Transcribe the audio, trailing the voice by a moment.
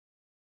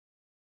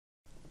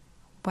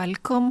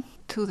Welcome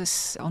to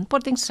this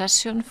onboarding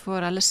session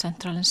for LS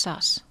Central and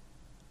SaaS.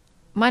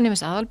 My name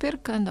is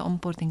Aðalbjörg, I'm the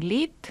onboarding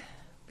lead.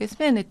 With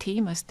me in the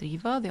team is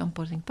Drífa, the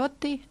onboarding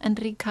buddy, and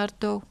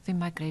Ricardo, the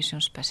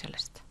migration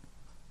specialist.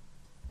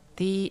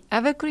 The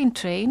evergreen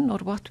train, or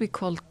what we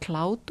call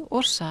cloud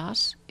or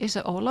SaaS, is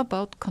all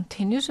about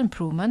continuous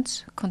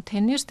improvements,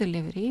 continuous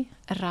delivery,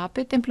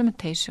 rapid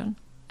implementation,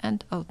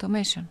 and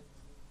automation.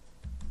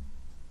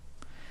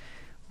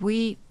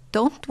 We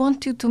don't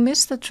want you to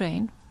miss the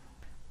train,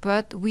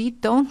 but we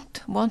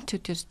don't want to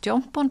just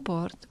jump on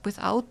board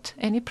without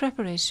any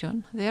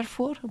preparation.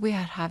 Therefore, we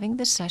are having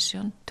this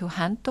session to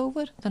hand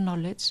over the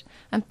knowledge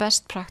and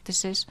best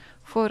practices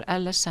for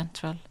LS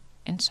Central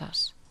in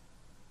SaaS.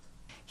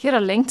 Here are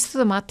links to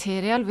the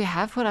material we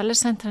have for LS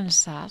Central in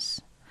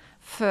SaaS.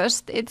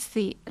 First, it's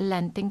the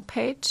landing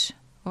page,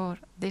 or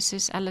this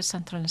is LS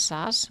Central in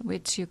SaaS,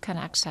 which you can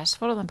access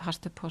for the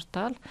partner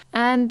portal,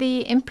 and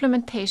the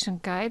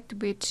implementation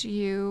guide, which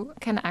you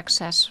can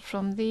access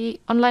from the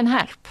online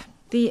help.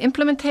 The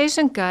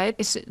implementation guide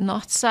is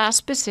not SaaS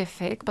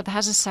specific, but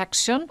has a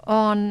section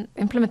on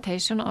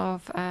implementation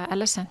of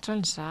LS Central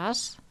in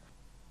SaaS.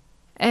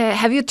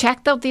 Have you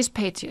checked out these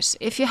pages?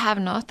 If you have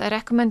not, I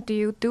recommend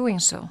you doing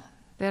so.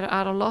 There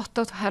are a lot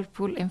of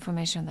helpful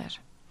information there.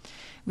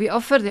 We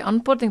offer the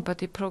Onboarding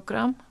Buddy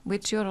program,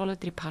 which you're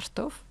already part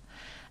of,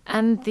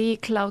 and the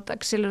Cloud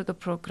Accelerator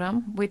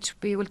program, which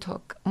we will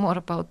talk more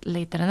about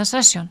later in the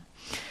session.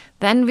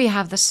 Then we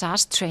have the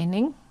SaaS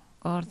training,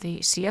 or the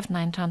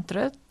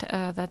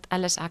CF900 that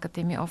LS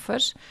Academy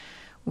offers,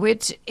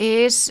 which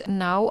is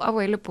now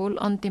available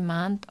on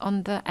demand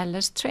on the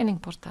LS training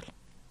portal.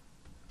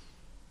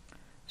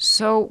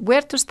 So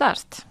where to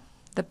start?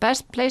 The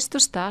best place to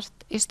start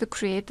is to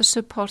create a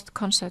support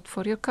concept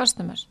for your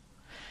customers.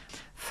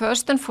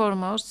 First and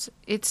foremost,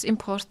 it's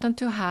important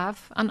to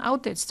have an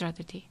outage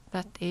strategy.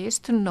 That is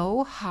to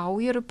know how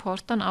you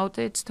report an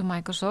outage to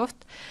Microsoft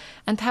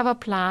and have a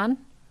plan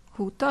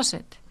who does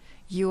it,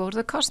 you or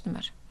the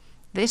customer.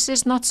 This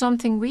is not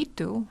something we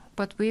do,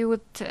 but we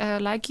would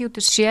like you to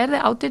share the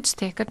outage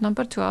ticket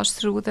number to us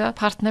through the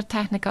Partner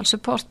Technical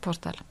Support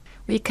portal.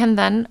 We can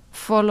then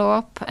follow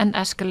up and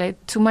escalate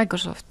to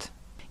Microsoft.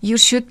 You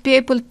should be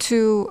able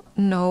to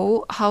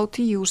know how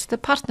to use the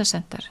Partner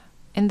Center.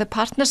 In the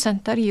Partner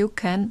Center, you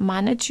can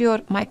manage your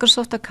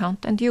Microsoft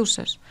account and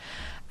users,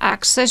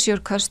 access your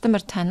customer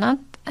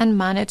tenant, and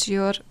manage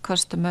your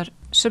customer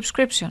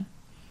subscription.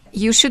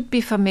 You should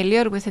be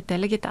familiar with the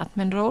delegate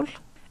admin role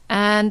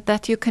and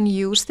that you can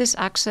use this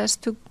access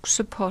to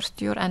support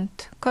your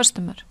end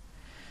customer.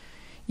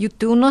 You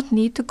do not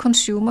need to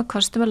consume a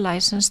customer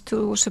license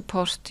to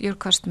support your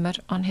customer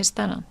on his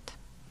tenant.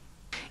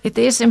 It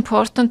is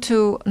important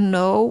to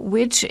know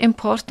which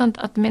important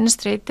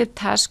administrative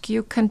task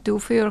you can do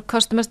for your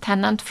customer's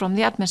tenant from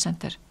the admin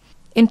center.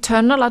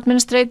 Internal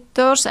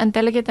administrators and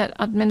delegate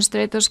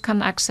administrators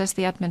can access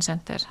the admin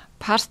center.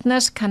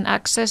 Partners can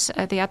access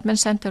the admin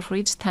center for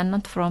each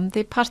tenant from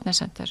the partner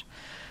center.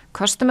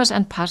 Customers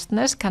and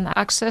partners can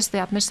access the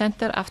admin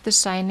center after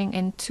signing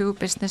into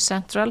Business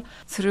Central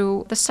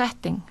through the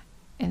setting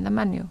in the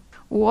menu,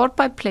 or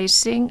by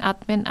placing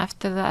admin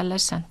after the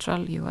LS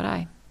Central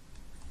URI.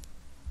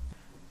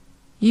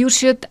 You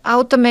should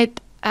automate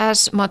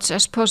as much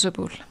as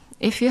possible.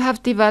 If you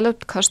have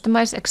developed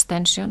customized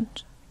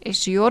extensions,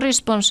 it's your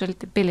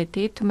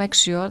responsibility to make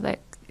sure that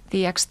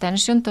the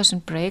extension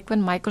doesn't break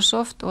when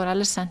Microsoft or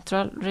LS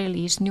Central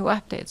release new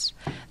updates.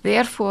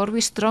 Therefore,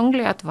 we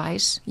strongly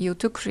advise you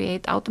to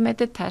create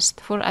automated tests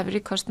for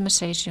every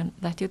customization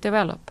that you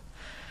develop.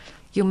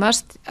 You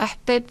must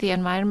update the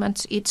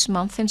environments each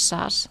month in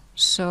SaaS,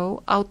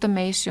 so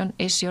automation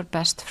is your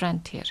best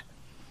friend here.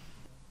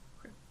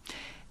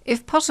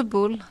 If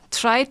possible,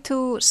 try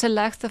to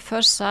select the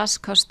first SaaS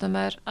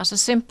customer as a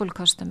simple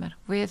customer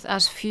with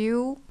as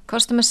few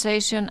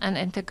customization and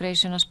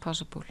integration as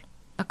possible.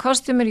 A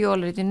customer you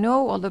already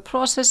know all the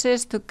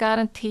processes to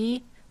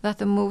guarantee that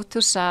the move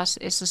to SaaS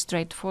is a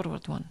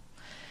straightforward one.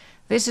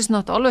 This is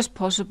not always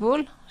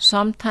possible.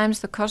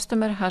 Sometimes the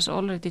customer has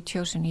already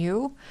chosen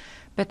you,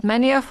 but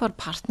many of our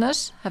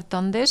partners have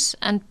done this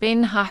and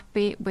been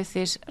happy with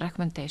this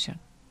recommendation.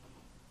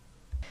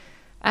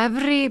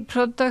 Every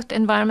product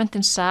environment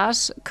in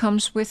SaaS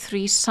comes with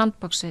 3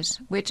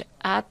 sandboxes, which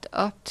add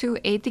up to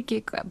 80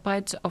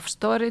 gigabytes of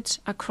storage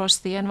across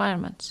the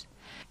environments.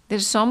 There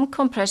is some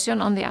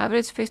compression on the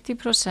average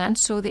 50%,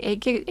 so the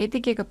 80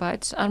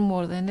 gigabytes are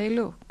more than they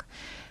look.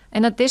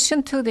 In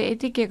addition to the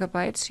 80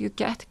 gigabytes, you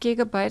get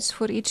gigabytes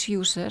for each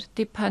user,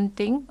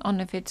 depending on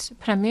if it's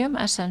premium,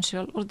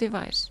 essential, or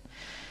device.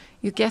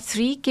 You get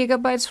 3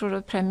 gigabytes for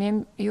a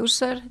premium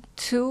user,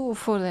 2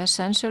 for the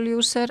essential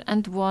user,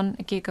 and 1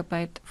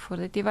 gigabyte for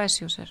the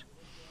device user.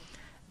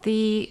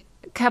 The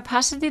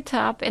capacity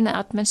tab in the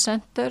admin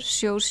center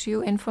shows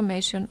you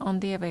information on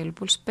the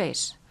available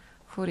space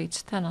for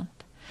each tenant.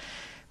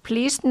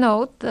 Please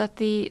note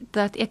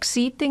that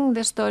exceeding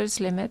the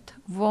storage limit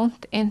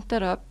won't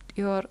interrupt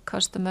your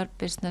customer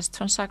business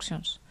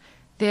transactions.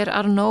 There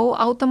are no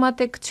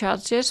automatic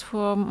charges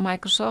from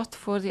Microsoft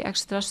for the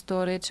extra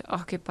storage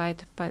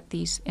occupied by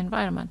these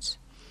environments.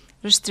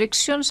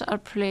 Restrictions are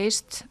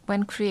placed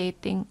when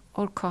creating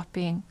or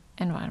copying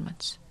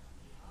environments.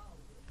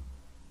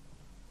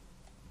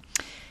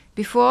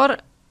 Before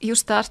you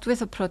start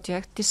with a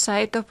project,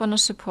 decide upon a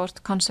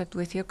support concept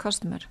with your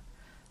customer.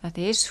 That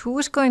is, who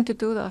is going to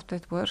do the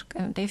update work,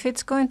 and if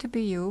it's going to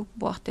be you,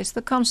 what is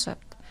the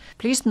concept?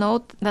 Please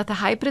note that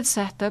the hybrid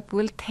setup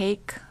will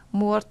take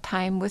more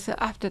time with the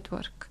update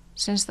work,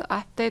 since the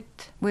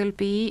update will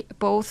be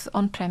both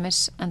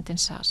on-premise and in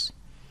SaaS.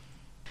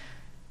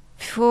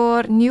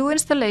 For new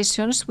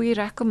installations, we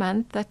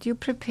recommend that you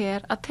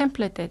prepare a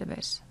template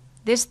database.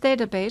 This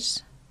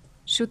database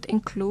should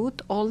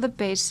include all the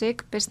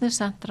basic Business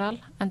Central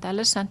and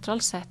LS Central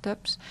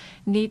setups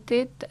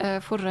needed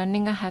for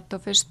running a head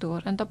office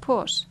store and a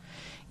POS.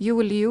 You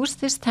will use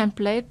this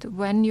template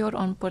when you're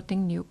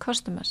onboarding new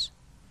customers.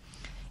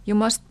 You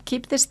must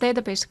keep this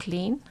database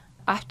clean,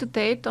 up to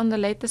date on the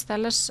latest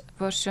LS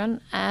version,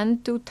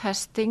 and do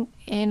testing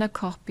in a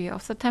copy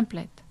of the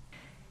template.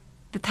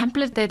 The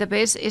template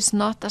database is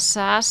not a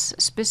SaaS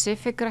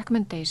specific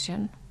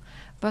recommendation,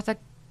 but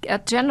a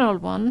general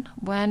one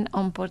when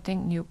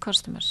onboarding new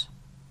customers.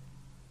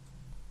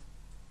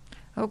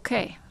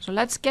 Okay, so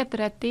let's get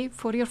ready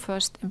for your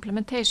first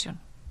implementation.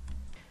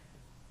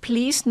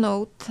 Please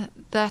note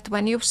that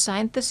when you've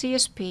signed the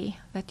CSP,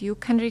 that you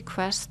can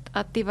request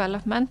a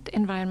development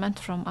environment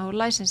from our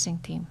licensing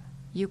team.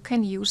 You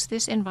can use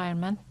this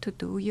environment to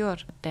do your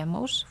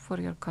demos for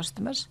your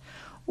customers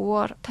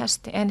or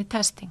any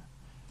testing.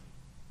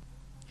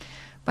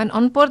 When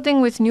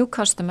onboarding with new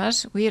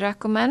customers, we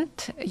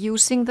recommend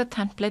using the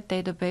template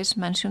database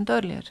mentioned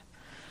earlier.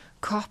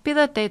 Copy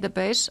the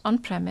database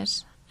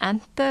on-premise,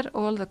 enter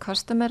all the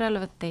customer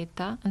relevant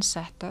data and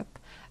setup,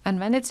 and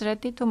when it's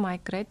ready to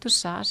migrate to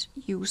SaaS,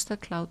 use the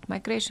cloud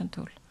migration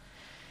tool.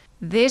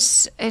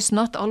 This is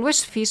not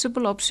always a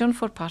feasible option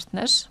for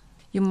partners.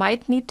 You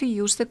might need to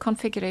use the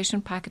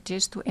configuration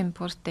packages to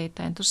import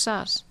data into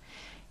SaaS.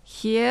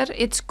 Here,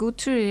 it's good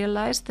to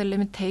realize the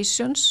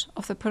limitations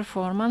of the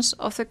performance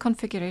of the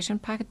configuration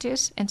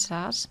packages in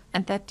SaaS,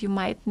 and that you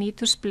might need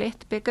to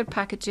split bigger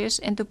packages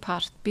into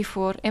parts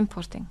before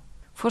importing.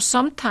 For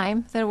some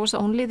time, there was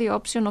only the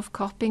option of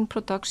copying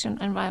production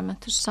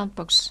environment to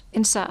sandbox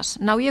in SaaS.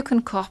 Now you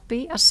can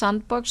copy a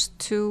sandbox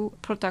to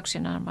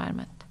production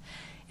environment.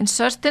 In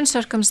certain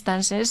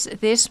circumstances,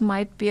 this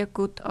might be a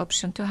good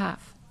option to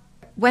have.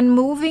 When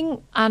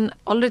moving an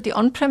already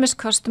on-premise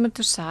customer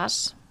to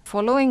SaaS,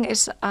 following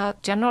is a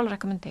general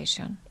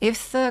recommendation.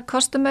 If the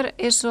customer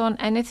is on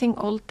anything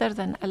older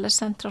than LS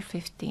Central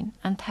 15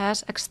 and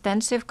has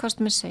extensive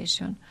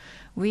customization,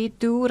 we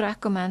do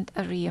recommend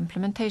a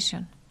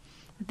re-implementation.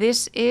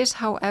 This is,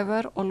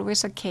 however,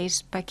 always a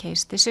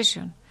case-by-case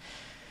decision.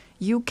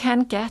 You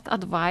can get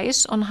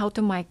advice on how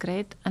to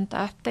migrate and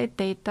update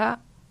data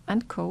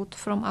and code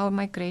from our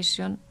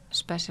migration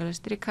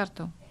specialist,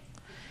 Ricardo.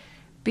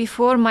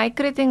 Before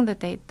migrating the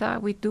data,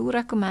 we do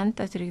recommend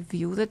that you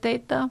review the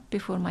data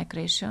before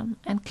migration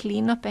and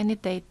clean up any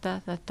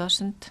data that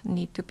doesn't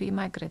need to be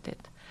migrated,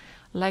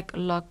 like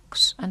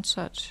logs and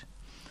such.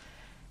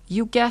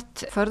 You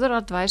get further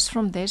advice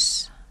from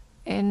this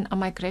in a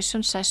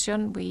migration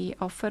session we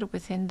offer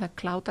within the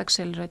Cloud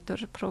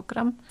Accelerator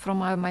program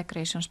from our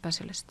migration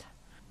specialist.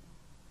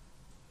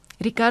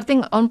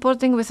 Regarding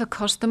onboarding with a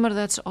customer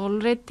that's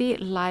already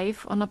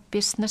live on a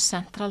Business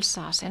Central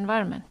SaaS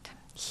environment,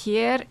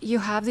 here you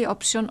have the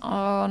option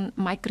on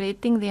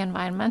migrating the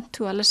environment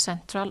to LS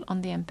Central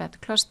on the embed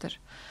cluster.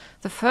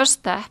 The first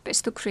step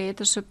is to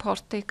create a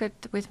support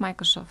ticket with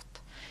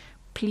Microsoft.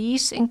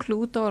 Please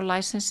include our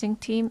licensing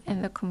team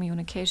in the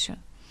communication.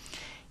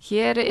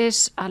 Here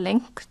is a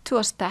link to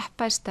a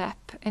step-by-step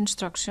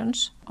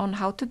instructions on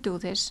how to do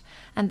this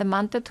and the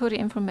mandatory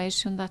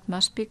information that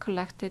must be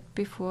collected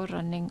before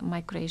running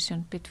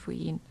migration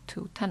between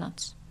two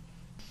tenants.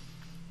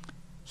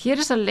 Here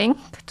is a link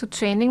to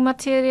training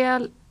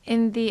material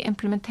in the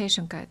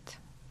implementation guide.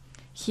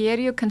 Here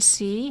you can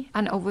see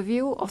an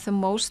overview of the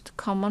most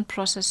common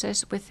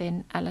processes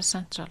within LS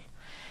Central.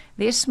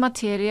 This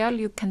material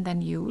you can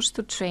then use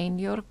to train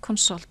your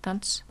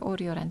consultants or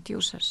your end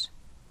users.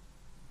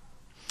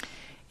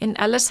 In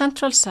LS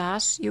Central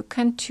SaaS, you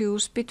can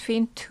choose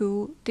between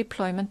two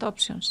deployment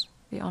options,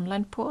 the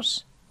online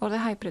POS or the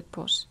hybrid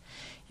POS.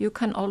 You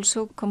can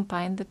also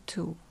combine the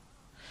two.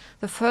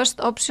 The first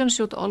option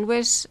should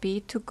always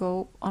be to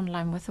go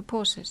online with the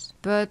POSes.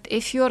 But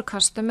if your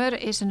customer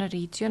is in a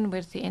region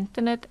where the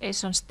internet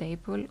is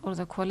unstable or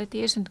the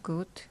quality isn't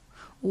good,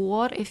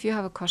 or if you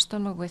have a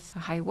customer with a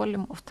high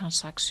volume of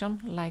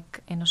transaction,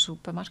 like in a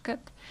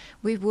supermarket,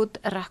 we would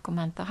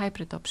recommend the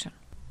hybrid option.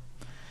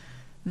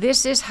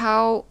 This is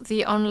how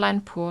the online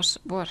POS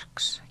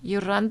works. You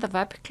run the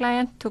web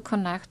client to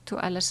connect to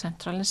LS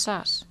Central in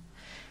SaaS.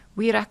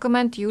 We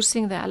recommend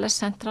using the LS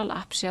Central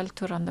app shell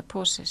to run the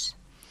POSes.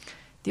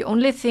 The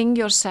only thing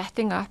you're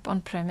setting up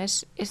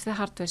on-premise is the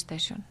hardware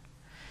station.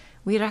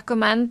 We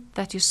recommend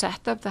that you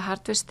set up the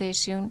hardware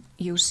station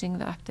using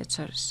the update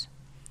service.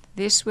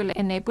 This will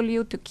enable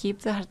you to keep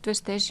the hardware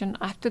station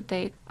up to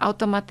date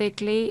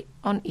automatically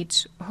on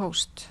each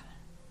host.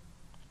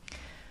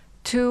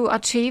 To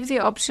achieve the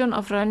option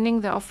of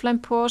running the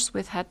offline POS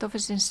with head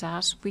office in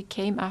SaaS, we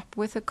came up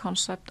with the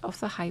concept of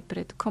the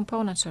hybrid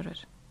component server.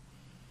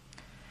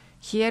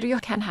 Here you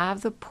can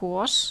have the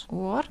POS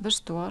or the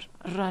store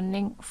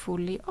running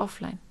fully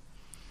offline.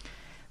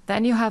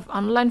 Then you have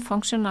online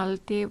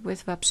functionality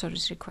with web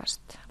service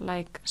request,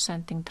 like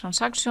sending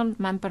transaction,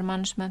 member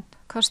management,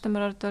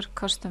 customer order,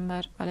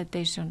 customer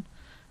validation,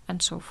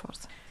 and so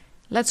forth.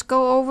 Let's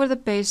go over the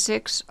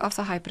basics of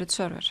the hybrid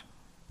server.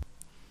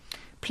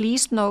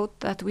 Please note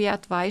that we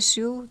advise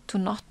you to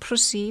not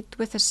proceed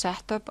with the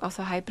setup of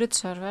the hybrid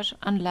server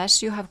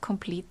unless you have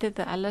completed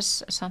the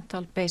LS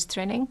Central base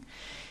training.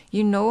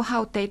 You know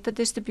how data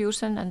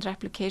distribution and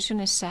replication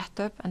is set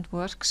up and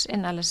works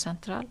in LS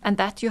Central, and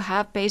that you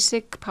have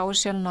basic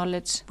PowerShell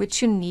knowledge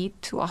which you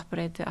need to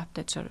operate the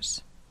update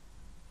service.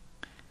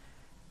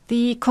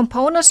 The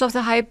components of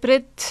the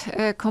hybrid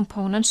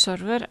component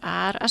server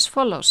are as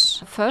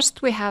follows.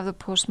 First, we have the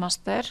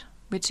Postmaster,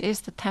 which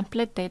is the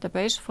template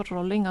database for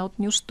rolling out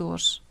new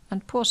stores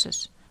and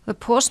POSes. The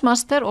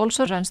Postmaster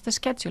also runs the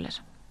scheduler.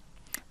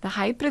 The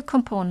hybrid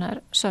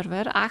component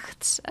server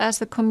acts as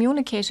the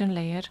communication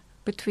layer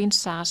between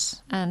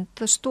SaaS and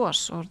the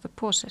stores or the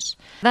POSes.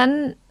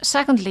 Then,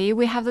 secondly,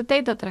 we have the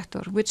data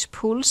director, which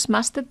pulls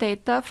master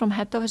data from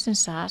head office in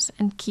SaaS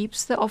and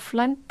keeps the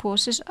offline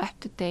POSes up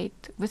to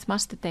date with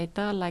master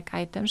data like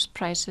items,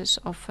 prices,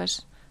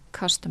 offers,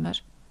 customer,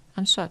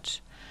 and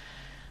such.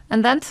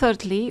 And then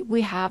thirdly,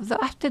 we have the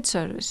update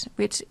service,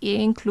 which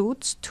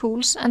includes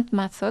tools and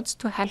methods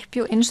to help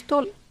you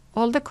install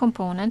all the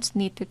components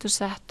needed to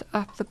set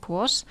up the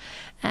POS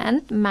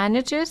and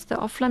manages the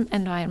offline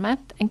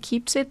environment and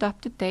keeps it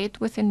up to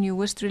date with the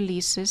newest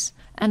releases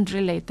and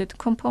related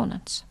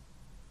components.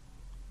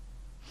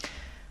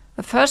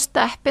 The first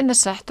step in the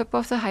setup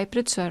of the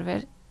hybrid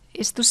server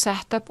is to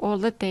set up all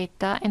the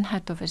data in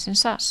head office in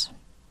SaaS.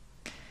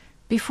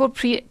 Before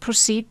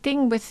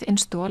proceeding with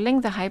installing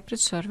the hybrid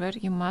server,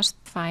 you must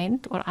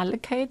find or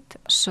allocate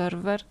a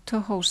server to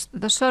host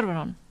the server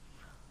on.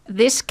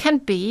 This can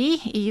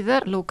be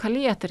either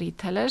locally at the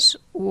retailers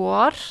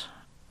or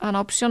an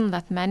option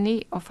that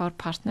many of our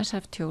partners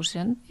have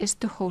chosen is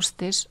to host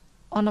this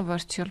on a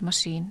virtual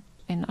machine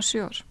in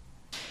Azure.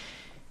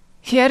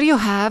 Here you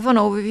have an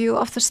overview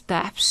of the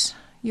steps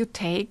you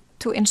take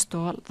to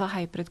install the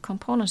hybrid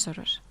component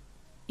server.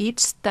 Each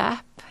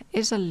step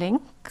is a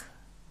link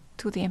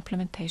to the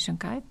implementation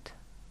guide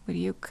where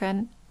you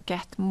can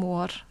get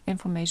more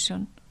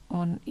information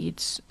on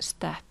each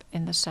step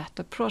in the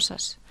setup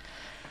process.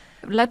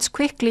 Let's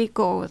quickly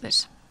go over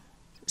this.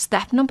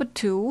 Step number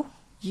 2,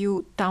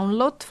 you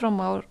download from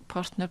our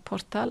partner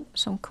portal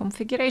some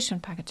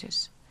configuration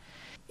packages.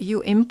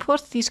 You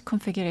import these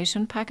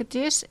configuration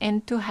packages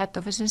into head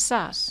office in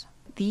SaaS.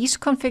 These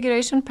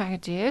configuration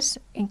packages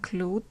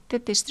include the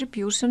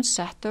distribution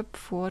setup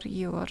for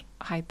your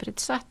hybrid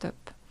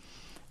setup.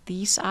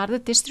 These are the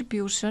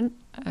distribution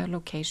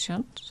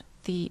locations,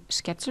 the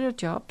scheduler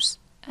jobs,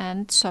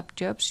 and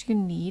subjobs you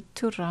need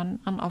to run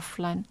an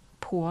offline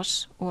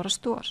POS or a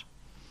store.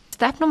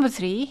 Step number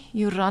 3,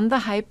 you run the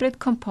hybrid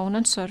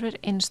component server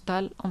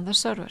install on the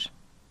server.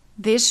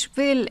 This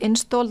will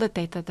install the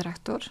data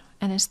director,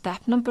 and in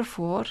step number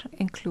 4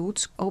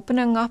 includes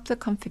opening up the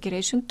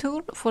configuration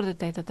tool for the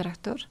data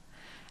director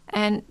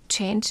and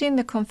changing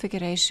the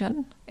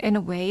configuration in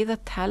a way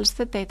that tells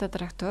the data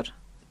director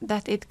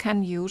that it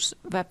can use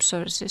web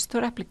services to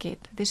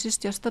replicate. This is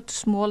just a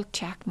small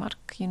check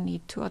mark you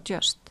need to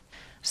adjust.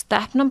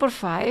 Step number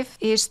 5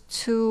 is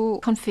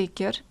to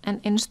configure and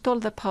install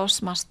the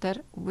Postmaster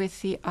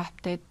with the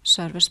update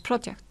service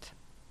project.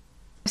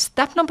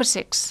 Step number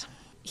 6.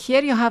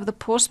 Here you have the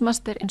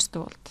Postmaster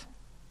installed.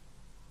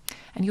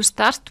 And you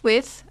start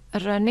with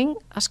running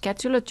a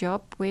scheduler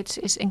job which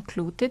is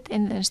included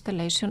in the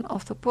installation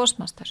of the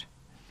Postmaster.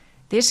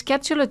 This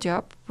scheduler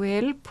job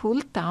will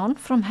pull down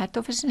from head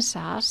office in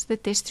SaaS the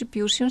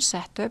distribution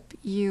setup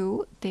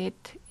you did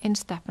in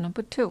step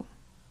number 2.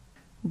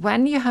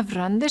 When you have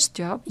run this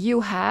job,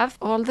 you have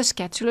all the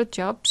scheduler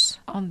jobs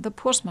on the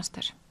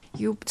Postmaster.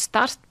 You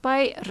start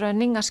by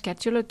running a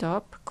scheduler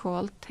job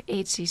called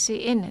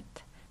HCC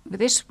init.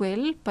 This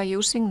will, by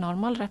using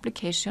normal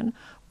replication,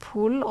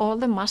 pull all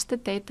the master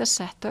data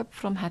setup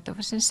from head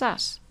office in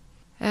SaaS.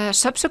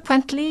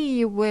 Subsequently,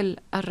 you will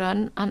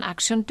run an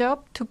action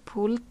job to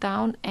pull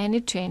down any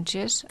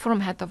changes from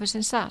head office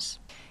in SaaS.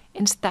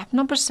 In step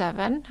number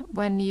 7,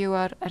 when you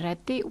are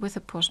ready with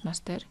the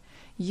Postmaster,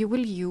 you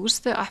will use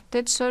the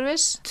update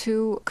service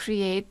to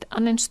create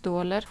an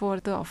installer for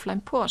the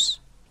offline POS.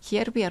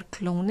 Here we are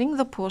cloning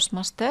the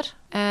Postmaster,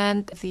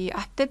 and the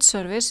update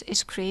service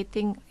is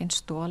creating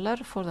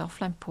installer for the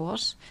offline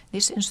POS.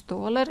 This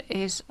installer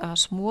is a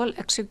small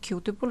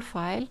executable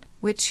file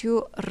which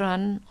you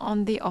run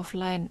on the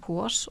offline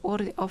POS or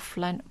the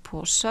offline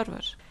POS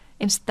server.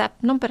 In step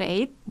number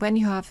 8, when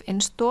you have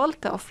installed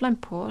the offline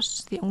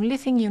POS, the only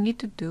thing you need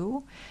to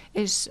do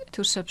is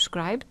to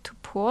subscribe to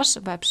POS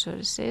web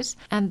services,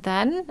 and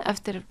then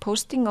after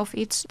posting of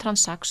each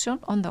transaction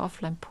on the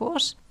offline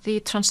POS, the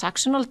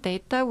transactional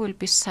data will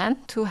be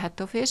sent to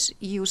head office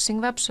using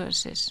web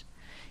services.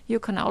 You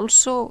can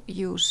also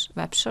use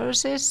web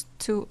services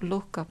to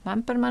look up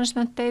member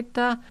management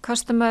data,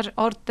 customer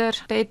order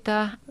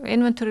data,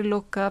 inventory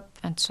lookup,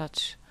 and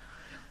such.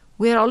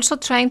 We are also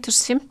trying to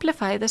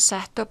simplify the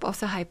setup of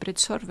the hybrid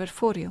server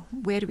for you,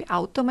 where we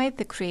automate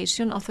the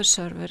creation of the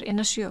server in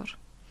Azure.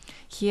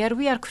 Here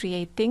we are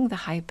creating the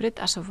hybrid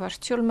as a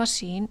virtual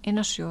machine in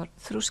Azure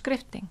through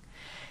scripting.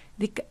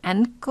 The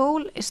end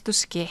goal is to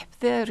skip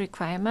the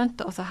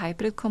requirement of the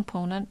hybrid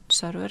component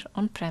server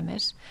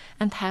on-premise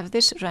and have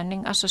this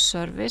running as a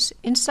service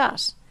in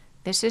SaaS.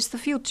 This is the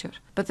future,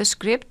 but the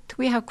script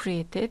we have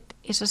created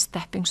is a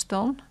stepping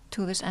stone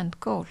to this end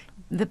goal.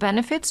 The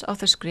benefits of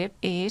the script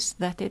is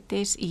that it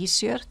is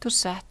easier to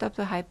set up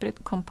the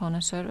hybrid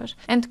component server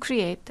and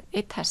create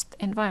a test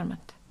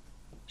environment.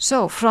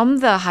 So, from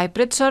the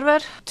hybrid server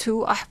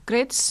to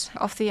upgrades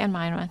of the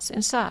environments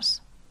in SaaS.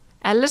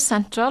 LS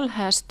Central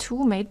has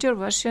 2 major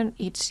versions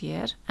each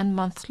year and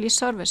monthly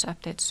service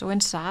updates. So in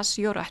SaaS,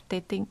 you're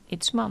updating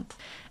each month.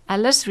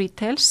 LS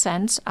Retail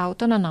sends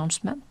out an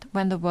announcement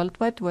when the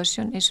worldwide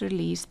version is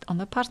released on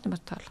the partner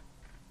portal.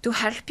 To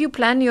help you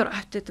plan your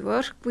update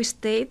work, we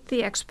state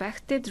the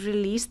expected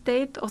release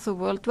date of the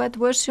worldwide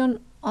version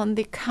on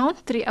the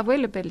country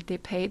availability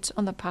page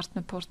on the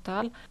partner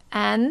portal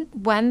and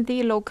when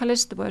the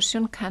localist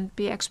version can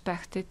be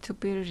expected to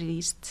be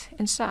released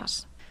in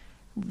SaaS.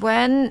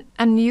 When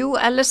a new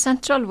LS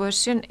Central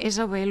version is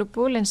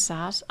available in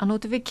SaaS, a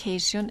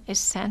notification is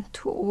sent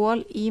to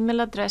all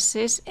email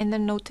addresses in the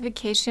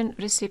notification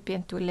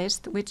recipient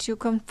list, which you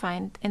can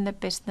find in the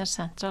Business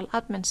Central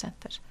Admin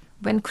Center.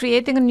 When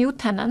creating a new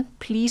tenant,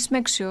 please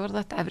make sure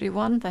that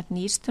everyone that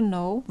needs to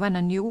know when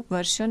a new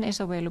version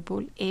is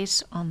available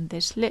is on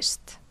this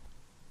list.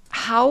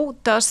 How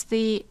does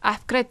the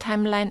upgrade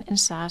timeline in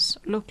SaaS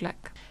look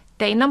like?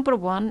 Day number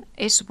 1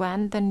 is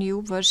when the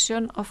new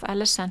version of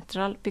LS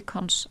Central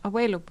becomes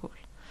available.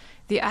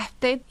 The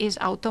update is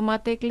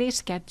automatically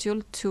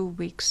scheduled 2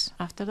 weeks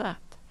after that.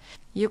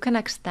 You can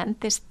extend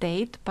this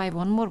date by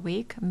 1 more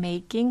week,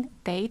 making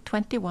day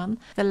 21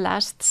 the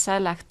last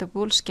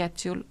selectable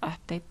schedule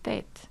update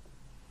date.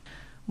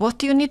 What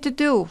do you need to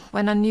do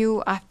when a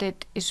new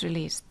update is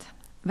released?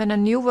 When a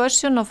new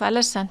version of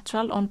LS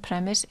Central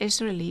on-premise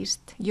is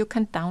released, you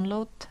can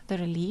download the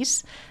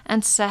release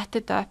and set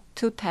it up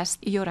to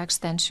test your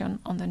extension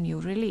on the new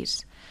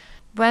release.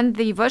 When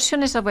the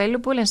version is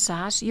available in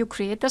SaaS, you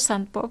create a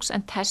sandbox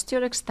and test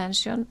your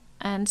extension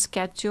and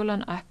schedule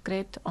an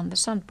upgrade on the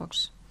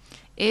sandbox.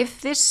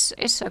 If this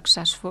is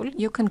successful,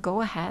 you can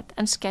go ahead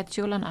and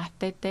schedule an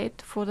update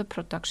date for the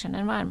production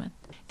environment.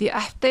 The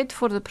update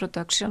for the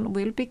production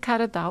will be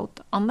carried out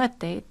on that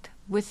date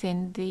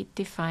within the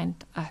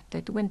defined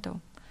update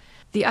window.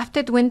 The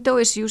update window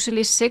is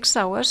usually 6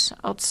 hours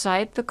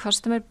outside the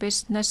customer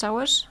business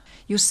hours.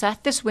 You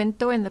set this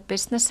window in the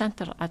Business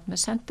Center Admin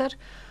Center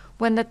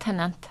when the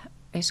tenant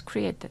is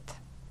created.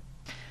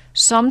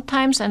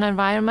 Sometimes an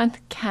environment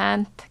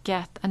can't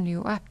get a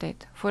new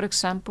update. For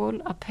example,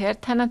 a per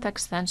tenant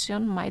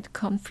extension might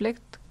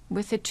conflict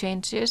with the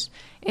changes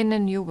in a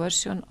new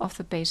version of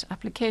the base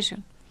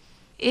application.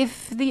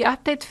 If the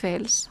update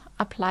fails,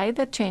 apply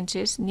the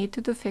changes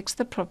needed to fix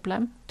the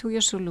problem to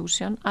your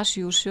solution as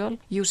usual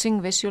using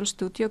Visual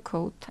Studio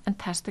Code and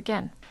test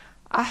again.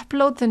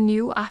 Upload the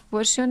new app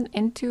version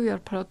into your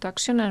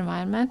production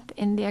environment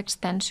in the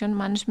extension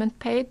management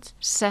page,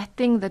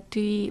 setting the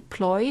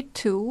deploy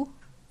to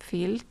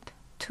field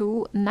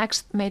to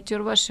next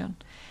major version.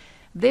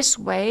 This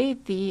way,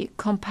 the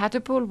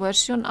compatible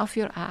version of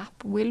your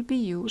app will be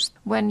used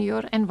when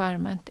your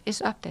environment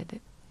is updated.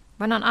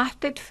 When an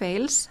update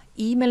fails,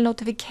 email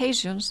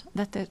notifications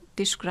that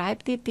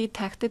describe the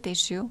detected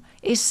issue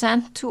is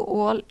sent to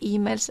all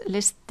emails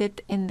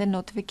listed in the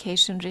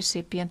notification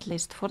recipient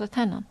list for the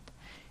tenant.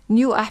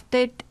 New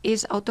update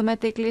is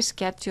automatically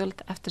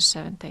scheduled after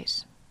 7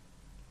 days.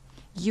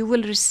 You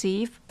will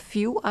receive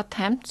few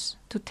attempts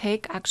to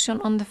take action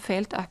on the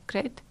failed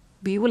upgrade.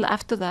 We will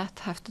after that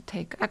have to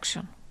take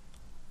action.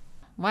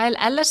 While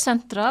LS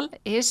Central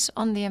is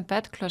on the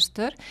embed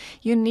cluster,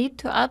 you need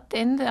to add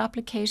in the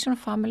application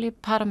family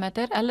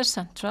parameter LS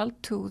Central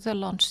to the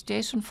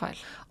launch.json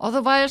file.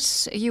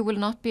 Otherwise, you will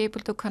not be able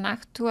to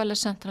connect to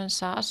LS Central in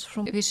SaaS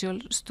from Visual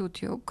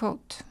Studio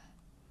Code.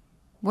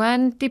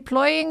 When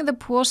deploying the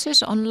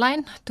POSes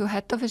online to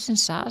head office in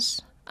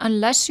SaaS,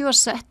 unless you are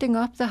setting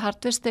up the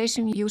hardware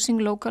station using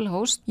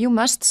localhost, you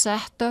must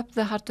set up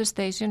the hardware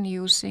station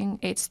using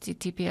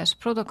HTTPS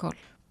protocol.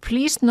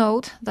 Please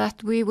note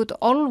that we would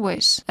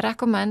always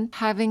recommend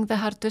having the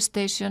hardware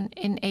station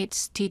in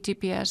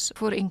HTTPS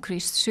for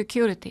increased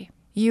security.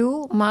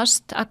 You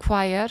must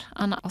acquire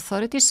an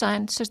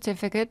authority-signed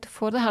certificate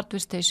for the hardware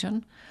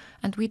station,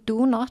 and we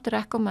do not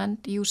recommend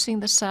using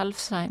the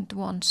self-signed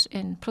ones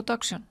in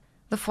production.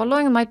 The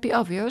following might be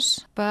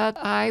obvious, but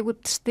I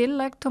would still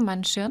like to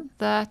mention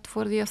that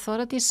for the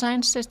authority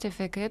signed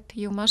certificate,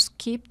 you must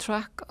keep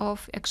track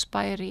of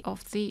expiry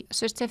of the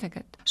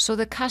certificate. So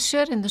the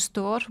cashier in the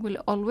store will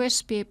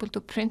always be able to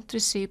print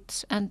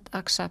receipts and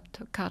accept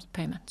card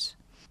payments.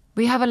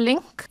 We have a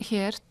link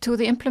here to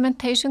the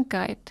implementation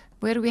guide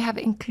where we have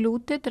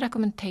included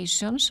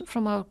recommendations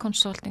from our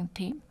consulting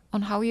team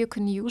on how you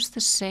can use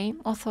the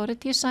same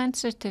authority signed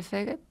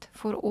certificate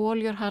for all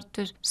your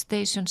hardware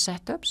station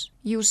setups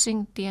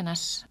using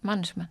DNS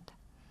management.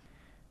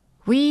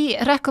 We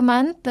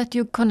recommend that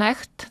you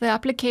connect the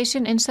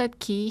application insight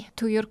key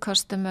to your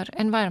customer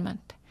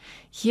environment.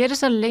 Here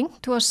is a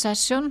link to a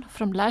session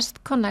from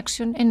last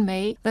connection in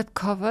May that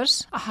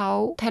covers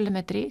how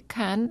telemetry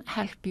can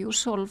help you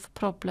solve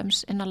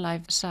problems in a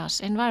live SaaS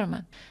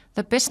environment.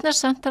 The Business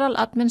Central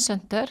Admin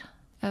Center,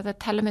 the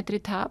telemetry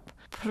tab,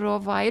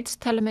 provides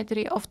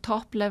telemetry of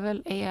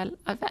top-level AL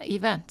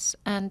events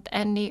and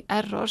any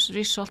errors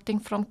resulting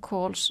from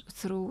calls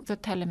through the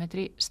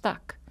telemetry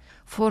stack.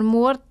 For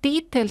more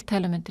detailed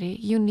telemetry,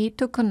 you need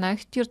to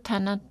connect your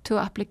tenant to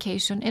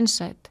Application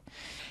Insight.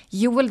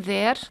 You will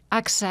there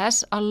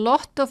access a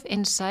lot of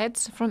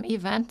insights from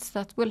events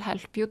that will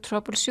help you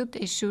troubleshoot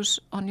issues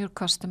on your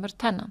customer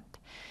tenant.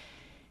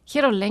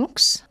 Here are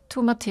links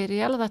to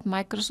material that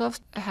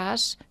Microsoft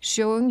has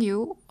showing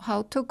you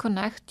how to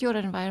connect your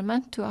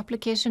environment to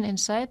Application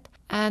Insight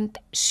and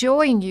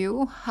showing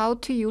you how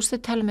to use the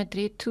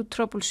telemetry to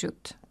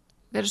troubleshoot.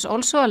 There is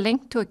also a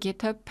link to a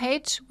GitHub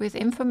page with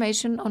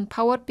information on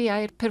Power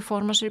BI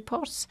performance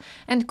reports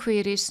and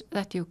queries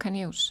that you can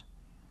use.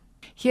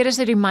 Here is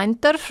a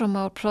reminder from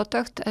our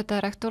product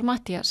director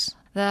Matthias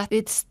that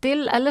it's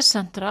still LS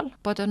Central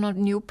but on a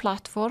new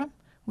platform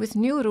with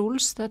new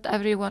rules that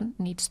everyone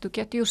needs to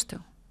get used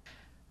to.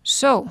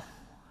 So,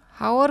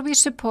 how are we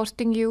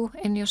supporting you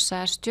in your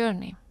SaaS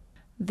journey?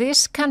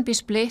 This can be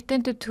split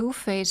into two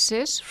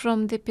phases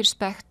from the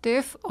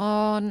perspective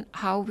on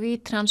how we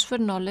transfer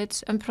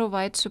knowledge and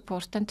provide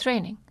support and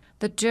training.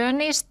 The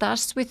journey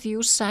starts with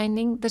you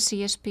signing the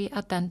CSP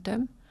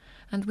addendum,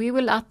 and we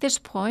will at this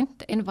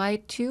point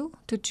invite you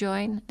to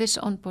join this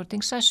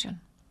onboarding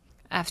session.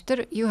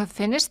 After you have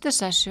finished the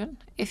session,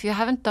 if you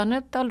haven't done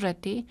it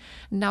already,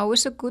 now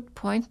is a good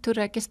point to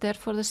register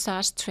for the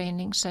SaaS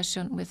training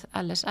session with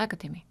LS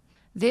Academy.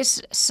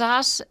 This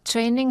SaaS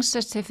training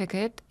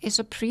certificate is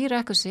a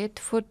prerequisite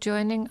for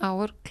joining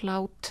our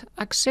Cloud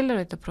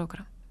Accelerator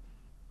program.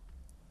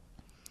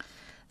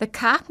 The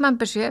CAP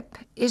membership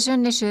is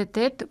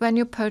initiated when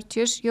you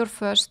purchase your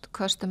first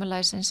customer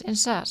license in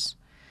SaaS.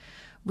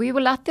 We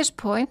will at this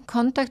point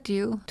contact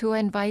you to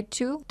invite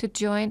you to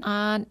join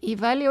an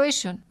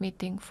evaluation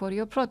meeting for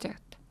your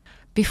project.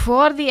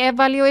 Before the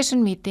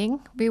evaluation meeting,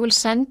 we will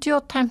send you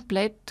a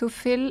template to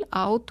fill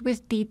out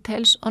with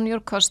details on your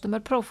customer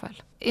profile.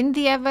 In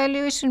the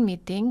evaluation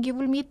meeting, you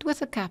will meet with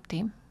the CAP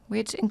team,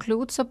 which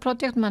includes a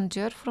project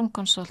manager from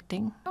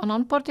consulting, an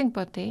onboarding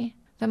buddy,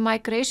 the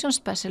migration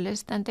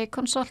specialist, and a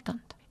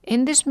consultant.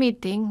 In this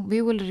meeting,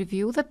 we will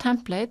review the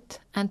template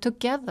and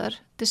together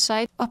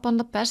decide upon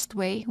the best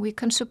way we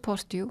can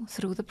support you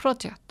through the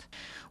project.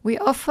 We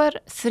offer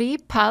 3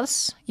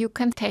 paths you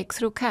can take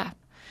through CAP.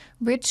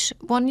 Which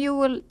one you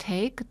will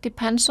take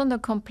depends on the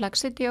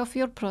complexity of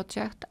your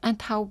project and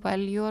how well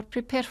you are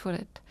prepared for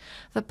it.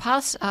 The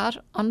paths are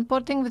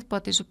onboarding with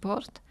body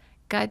support,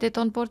 guided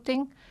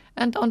onboarding,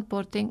 and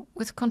onboarding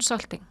with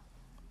consulting.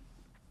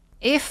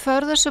 If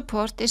further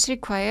support is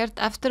required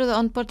after the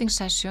onboarding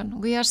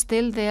session, we are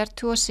still there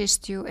to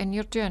assist you in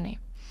your journey.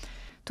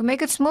 To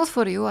make it smooth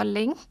for you, a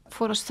link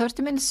for a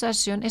 30-minute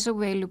session is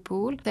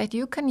available that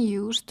you can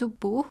use to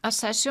book a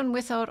session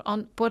with our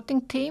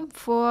onboarding team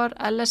for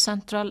LS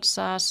Central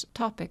SaaS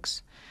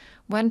topics.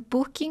 When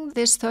booking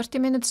this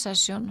 30-minute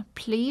session,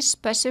 please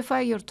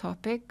specify your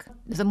topic.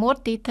 The more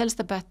details,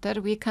 the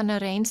better. We can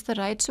arrange the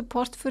right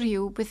support for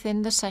you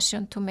within the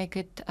session to make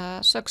it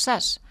a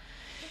success.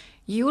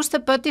 Use the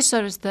Buddy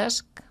Service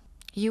Desk,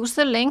 use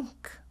the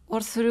link,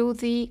 or through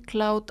the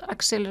Cloud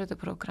Accelerator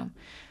program.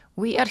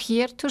 We are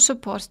here to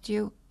support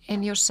you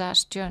in your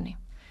SaaS journey.